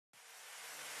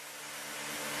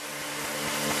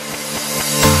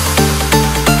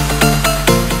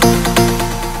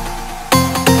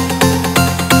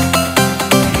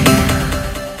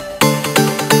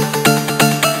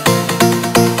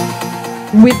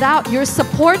without your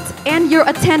support and your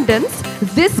attendance,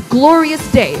 this glorious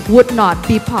day would not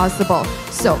be possible.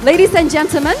 So, ladies and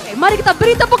gentlemen, mari kita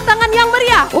beri tepuk tangan yang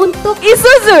meriah untuk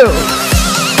Isuzu.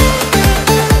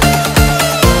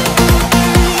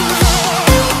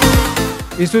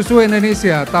 Isuzu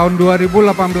Indonesia tahun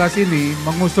 2018 ini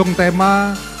mengusung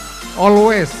tema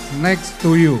Always Next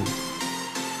to You.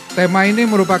 Tema ini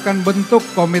merupakan bentuk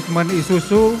komitmen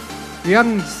Isuzu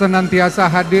yang senantiasa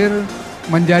hadir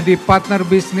menjadi partner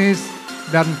bisnis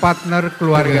dan partner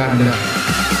keluarga Anda.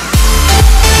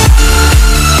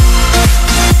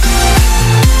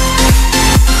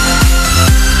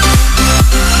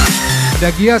 Pada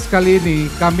GIIAS kali ini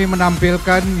kami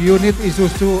menampilkan unit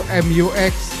Isuzu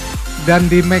MUX dan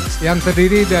D-Max yang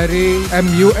terdiri dari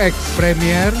MUX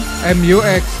Premier,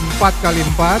 MUX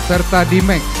 4x4, serta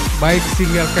D-Max baik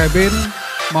single cabin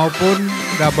maupun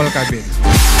double cabin.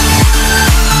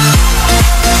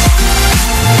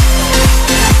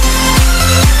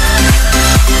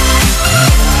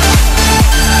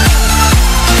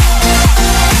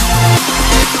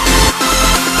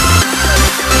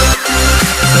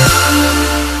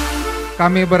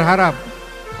 Kami berharap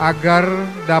agar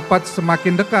dapat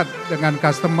semakin dekat dengan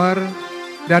customer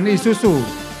dan Isuzu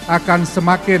akan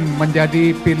semakin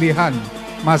menjadi pilihan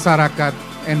masyarakat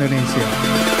Indonesia.